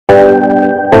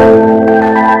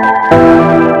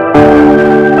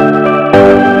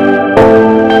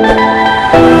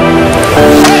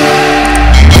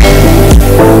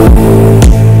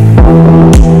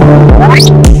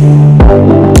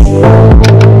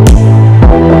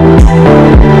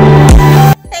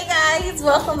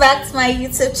my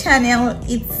YouTube channel.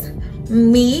 It's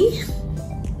me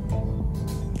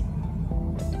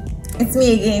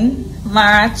again,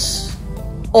 March.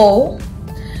 Oh,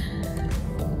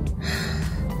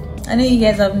 I know you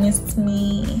guys have missed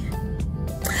me.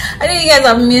 I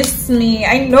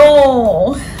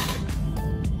know.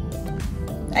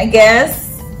 I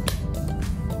guess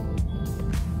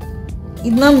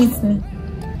you don't miss me.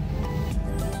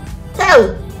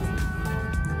 Tell.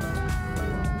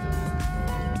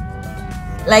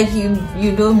 Like you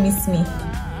don't miss me.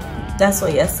 That's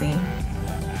what you're saying.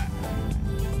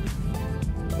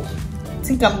 I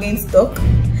think I'm getting stuck.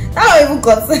 That don't even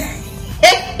concern.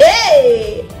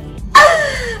 Hey.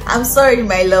 I'm sorry,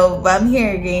 my love, but I'm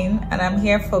here again, and I'm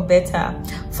here for better.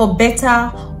 For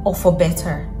better or for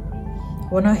better.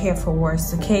 We're not here for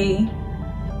worse, okay?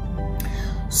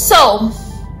 So,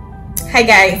 hi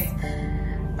guys.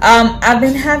 I've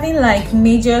been having like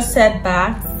major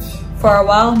setbacks for a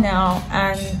while now,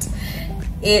 and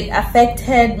it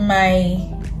affected my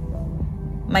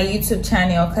YouTube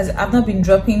channel because I've not been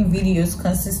dropping videos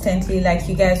consistently like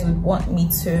you guys would want me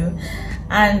to,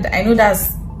 and I know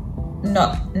that's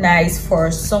not nice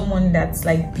for someone that's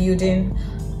like building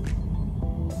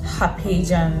her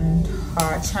page and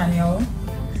her channel.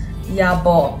 Yeah,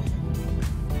 but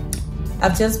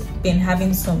I've just been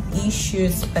having some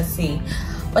issues per se,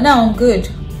 but now I'm good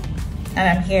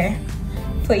and I'm here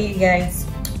for you guys.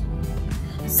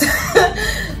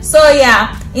 So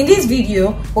yeah, in this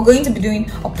video we're going to be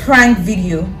doing a prank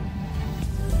video.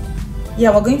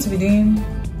 Yeah, we're going to be doing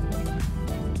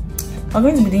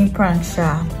prank,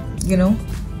 you know,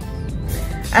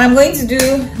 and I'm going to do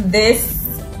this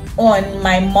on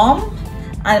my mom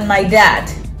and my dad.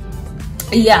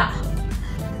 Yeah,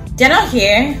 they're not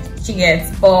here, she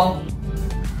gets, but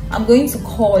I'm going to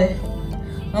call,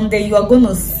 and then you are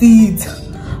gonna see it.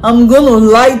 I'm gonna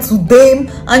lie to them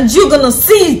and you're gonna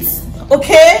see it,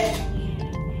 okay?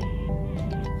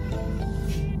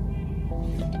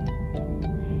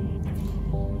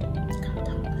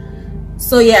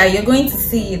 So yeah, you're going to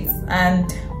see it,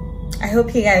 and I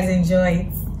hope you guys enjoy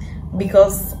it,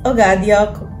 because oh god,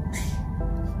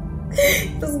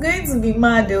 it's going to be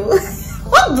mad though.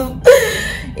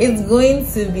 It's going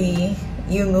to be,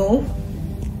 you know,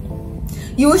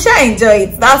 you shall enjoy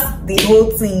it. That's the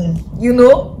whole thing, you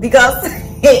know, because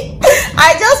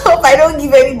I just hope I don't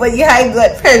give anybody high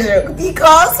blood pressure,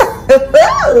 because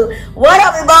what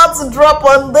I'm about to drop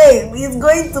on them is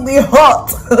going to be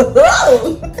hot.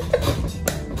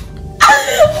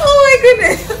 Oh my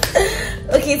goodness.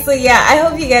 Okay, so yeah, I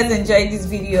hope you guys enjoyed this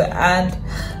video, and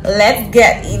let's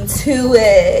get into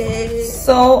it.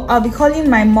 So I'll be calling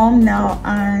my mom now,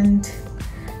 and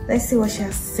let's see what she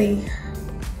has to say.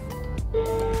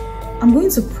 I'm going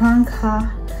to prank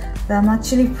her that I'm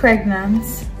actually pregnant,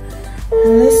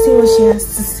 and let's see what she has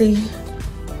to say.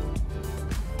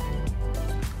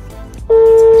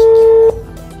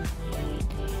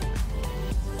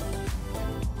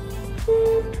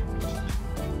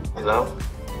 Hello?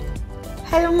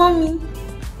 Hello, mommy.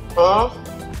 Huh?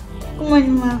 Good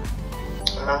morning, ma.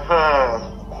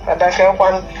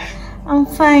 I'm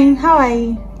fine. How are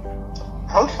you?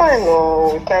 I'm fine,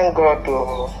 oh, thank God.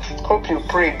 Oh. Hope you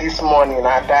prayed this morning,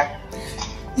 Ada.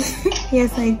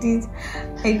 Yes, I did.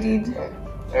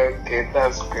 Okay,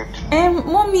 that's good.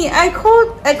 Mommy, I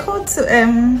called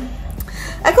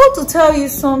to tell you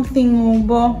something,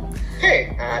 but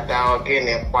hey, Ada, again,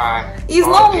 it's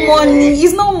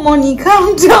not money.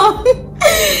 Calm down.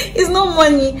 It's not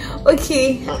money.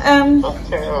 Okay.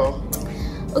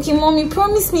 Okay, mommy,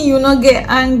 promise me you'll not get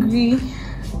angry.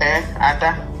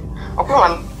 Ada, okay,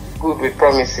 I'm good with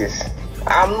promises.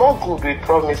 I'm not good with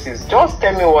promises. Just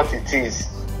tell me what it is.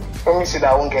 Promise you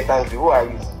that I won't get angry. Who are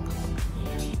you?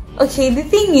 Okay, the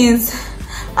thing is,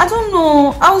 I don't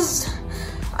know. I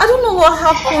don't know what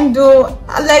happened though.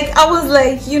 Like I was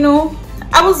like, you know,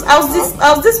 I was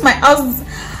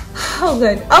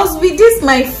with this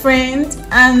my friend,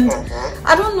 and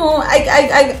I don't know.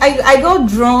 I got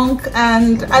drunk,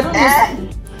 and I don't know.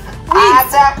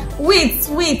 Wait.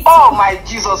 Oh my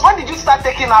Jesus! When did you start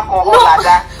taking alcohol like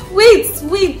that?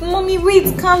 Wait, mommy,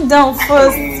 wait, calm down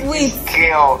first. Wait,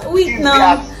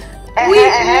 now.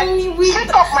 Mommy, wait. Shut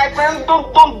up, my friend.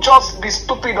 Don't just be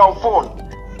stupid on phone.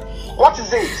 What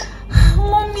is it?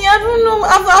 Mommy, I don't know.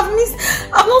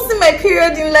 I've not seen my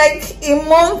period in like a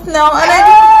month now, and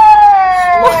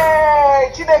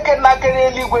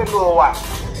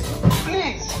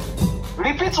please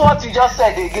repeat what you just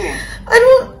said again.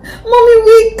 Mommy,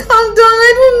 wait, calm down.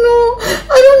 I don't know.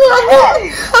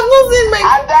 I've not seen my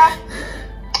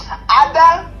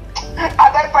Ada,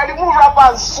 if I remove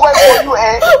wrapper and swear for you,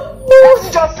 What did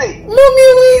you just say? Mommy,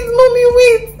 wait. Mommy,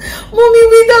 wait.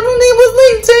 I don't know. It was not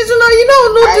intentional. You know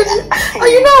I'm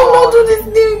not do this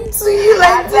thing to you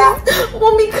like this.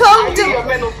 Mommy, calm down. Are you your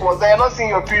menopause? I am not seeing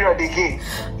your period again.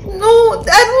 No,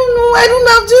 I don't know.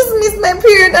 I've just missed my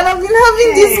period and I've been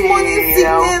having this morning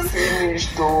sickness. I'm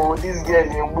finished though. This girl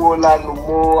in Bola no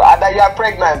more. Ada, you are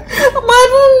pregnant. I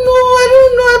don't know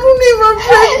if I'm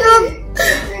pregnant.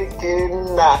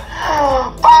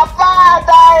 Papa,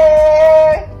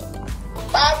 die.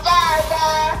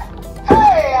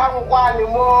 Hey, I'm one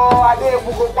more. I didn't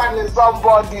go find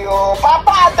somebody.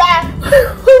 Papa, die.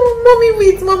 Mommy,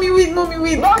 wait. No,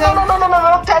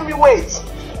 tell me wait.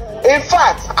 In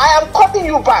fact, I am calling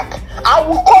you back. I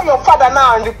will call your father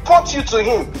now and report you to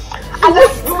him. And then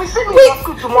you will see me in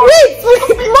school tomorrow. Wait,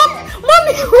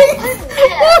 Mommy, wait.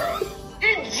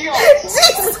 Idiot.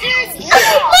 Jesus. Idiot.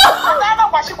 I don't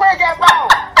know what she going to get back.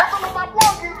 Mommy,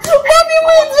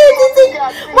 wait.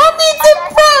 Mommy, it's a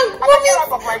prank. Mommy,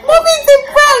 it's a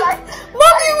prank.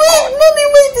 Mommy,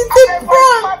 wait. It's a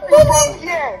prank.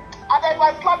 Mommy. And if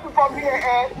I slap you from here,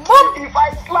 if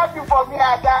I slap you from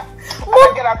here,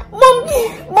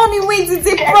 Mommy, wait, it's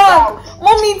a prank.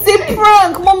 Mommy,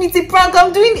 it's a prank.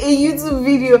 I'm doing a YouTube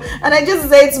video and I just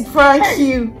decided to prank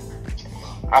you.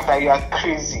 After you are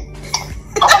crazy.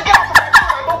 Come on, get out of my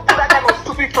car. Don't put that kind of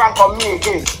stupid prank on me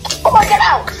again. Come on, get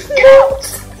out.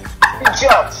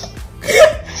 Idiot.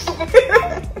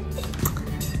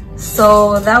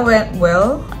 So that went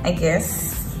well, I guess.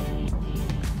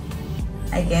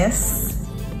 I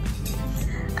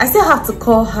still have to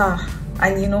call her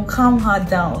and calm her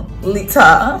down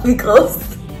later because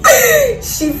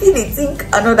she really think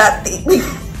another thing.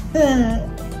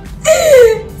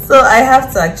 So I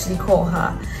have to actually call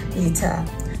her later.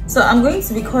 So I'm going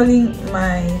to be calling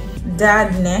my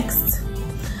dad next.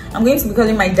 And I'm going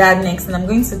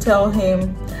to tell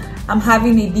him I'm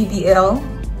having a BBL.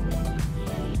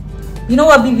 You know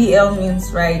what BBL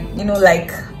means, right?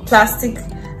 Like plastic,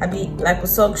 like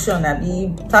liposuction,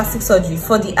 plastic surgery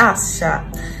for the ass, sha.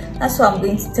 That's what I'm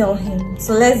going to tell him.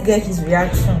 So let's get his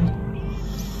reaction.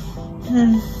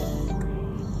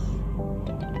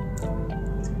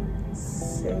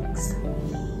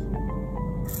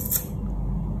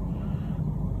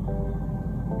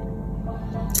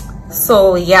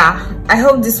 So yeah, I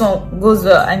hope this one goes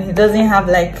well and he doesn't have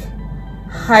like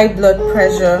high blood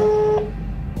pressure.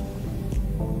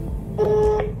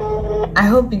 I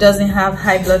hope he doesn't have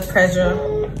high blood pressure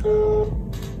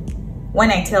when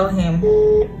I tell him,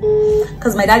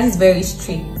 because my dad is very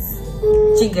strict.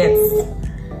 She gets,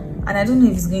 and I don't know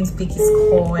if he's going to pick his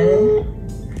call.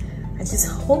 I just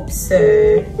hope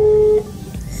so.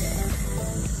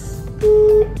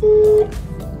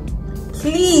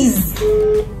 Please.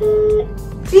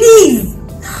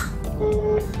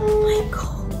 Oh my God.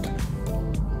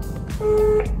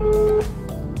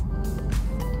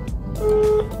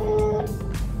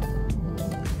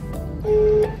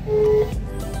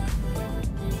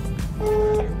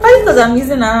 Probably because I'm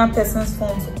using another person's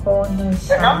phone to call him.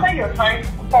 The number you're trying to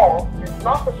call is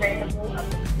not available.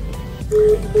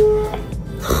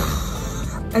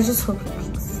 I just hope he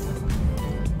picks.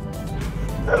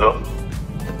 Hello?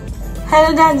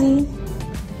 Hello, Daddy.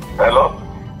 Hello,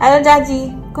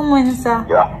 Daddy. Good morning, sir.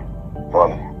 Yeah.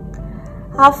 Morning.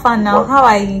 How far now? How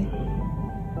are you?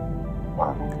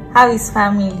 How is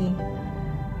family?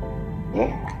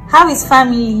 How is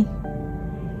family?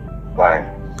 Fine.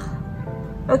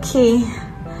 Okay.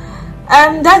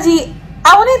 Daddy,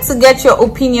 I wanted to get your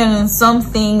opinion on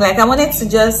something. Like, I wanted to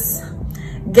just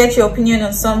get your opinion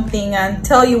on something and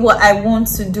tell you what I want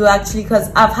to do actually,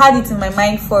 because I've had it in my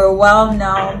mind for a while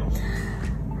now.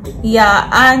 Yeah,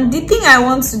 and the thing I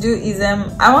want to do is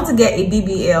I want to get a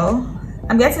BBL.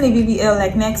 I'm getting a BBL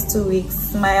like next 2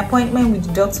 weeks. My appointment with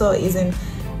the doctor is in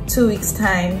 2 weeks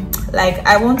time. Like,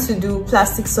 I want to do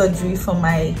plastic surgery for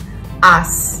my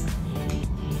ass.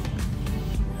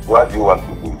 What do you want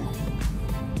to do?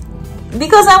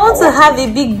 Because I want to have a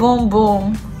big bum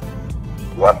bum.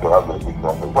 You have to have a big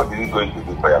number. What are you going to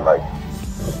do for your life?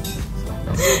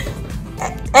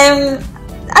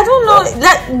 I don't know.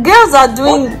 Like, girls are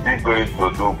doing. What are you going to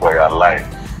do for your life?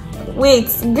 Wait,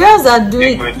 girls are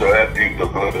doing. Going to help you to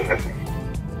go to heaven.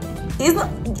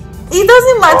 It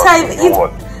doesn't matter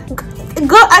if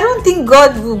God. I don't think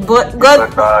God will. But God.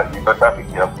 You better be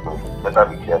careful.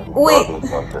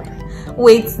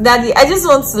 Wait, Daddy. I just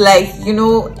want to, like,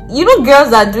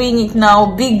 girls are doing it now,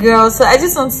 big girls. So I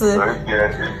just want to. So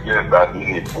if girls are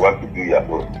doing it, you want to do your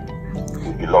own.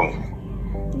 You belong.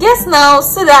 Yes, now,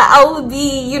 so that I will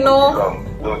be,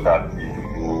 So that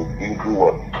you do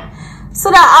what? So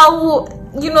that I will.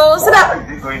 you know, so that. How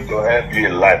is it going to help you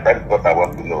in life? That is what I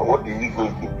want to know. What is it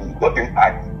going to do? What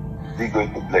impact is it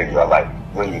going to play in your life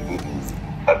when you do this?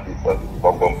 Tell me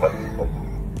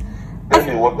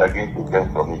what you're going to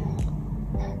get from it.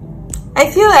 I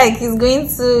feel like it's going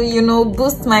to, you know,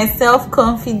 boost my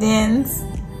self-confidence.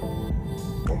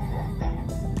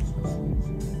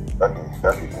 That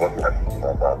is what you are thinking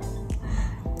about.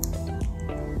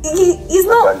 It's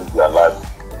not. Better live your life.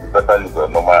 You better live your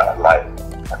normal life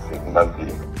as a human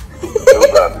being.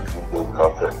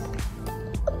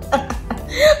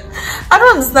 I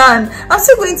don't understand. I'm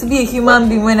still going to be a human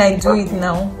being when I do it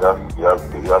now. You have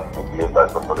to behave like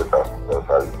somebody else.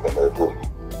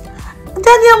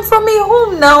 Daddy, I'm from a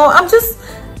home now. I'm just,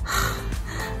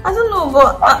 I don't know,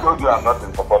 but I told you I'm not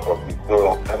in support of it,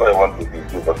 so whatever I want to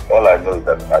do, but all I know is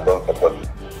that I don't support it.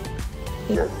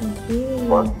 Yes.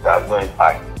 But there's no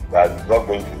impact. That's not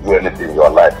going to do anything in your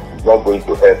life. It's not going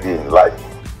to help you in life.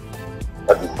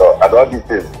 That is all. And all these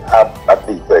things have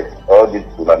after effects. All these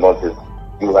nonsense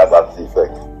do have after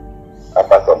effects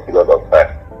after some period of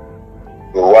time.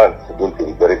 You want to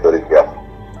be very, very careful.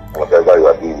 Whatever you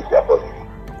are doing with your body.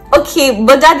 okay,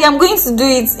 but Daddy, I'm going to do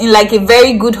it in like a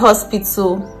very good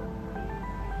hospital.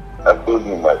 I told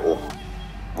you my own.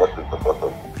 Not to support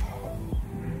of it.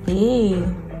 Hey.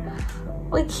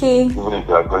 Okay. Even if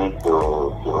you are going to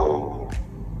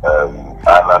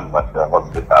Ireland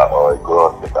Hospital or a Go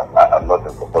Hospital, I'm not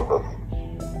in support of it.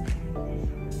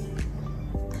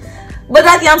 But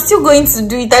Daddy, I'm still going to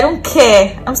do it. I don't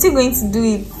care. I'm still going to do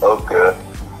it. Okay.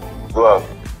 Go on.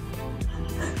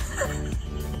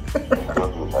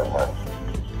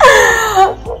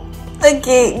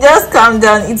 Okay, just calm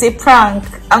down. It's a prank.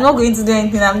 I'm not going to do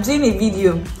anything. I'm doing a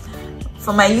video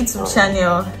for my YouTube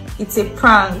channel. It's a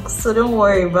prank, so don't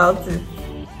worry about it.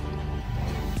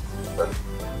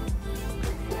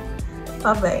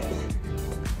 Bye bye.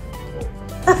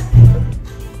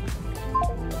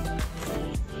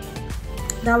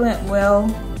 That went well.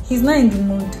 He's not in the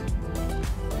mood.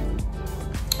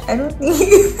 I don't think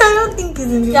he's in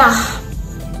the mood. Yeah.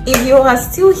 If you are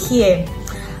still here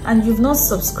and you've not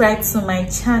subscribed to my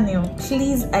channel,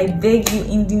 please, I beg you,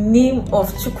 in the name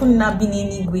of Chukwuna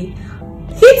Binenigwe,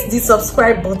 hit the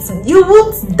subscribe button. You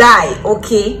won't die,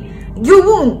 okay? You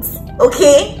won't,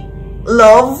 okay?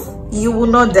 Love, you will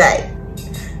not die.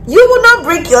 You will not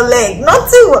break your leg.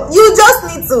 Nothing. You just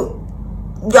need to.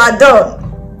 You are done.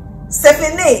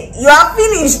 Stephanie, you are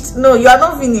finished. No, you are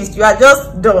not finished. You are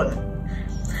just done.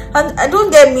 And don't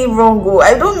get me wrong, oh,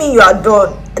 I don't mean you are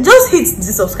done. Just hit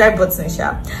the subscribe button,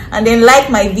 and then like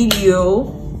my video.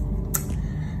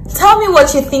 Tell me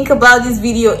what you think about this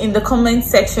video in the comment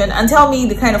section, and tell me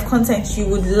the kind of content you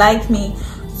would like me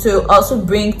to also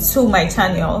bring to my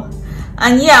channel.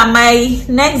 And yeah, my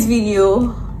next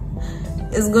video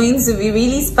is going to be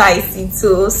really spicy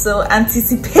too, so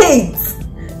anticipate,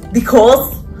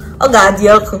 because oh god,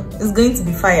 it's going to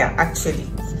be fire actually.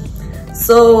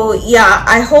 So yeah,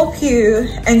 I hope you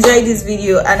enjoyed this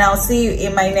video, and I'll see you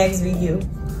in my next video.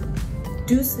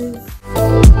 Deuces.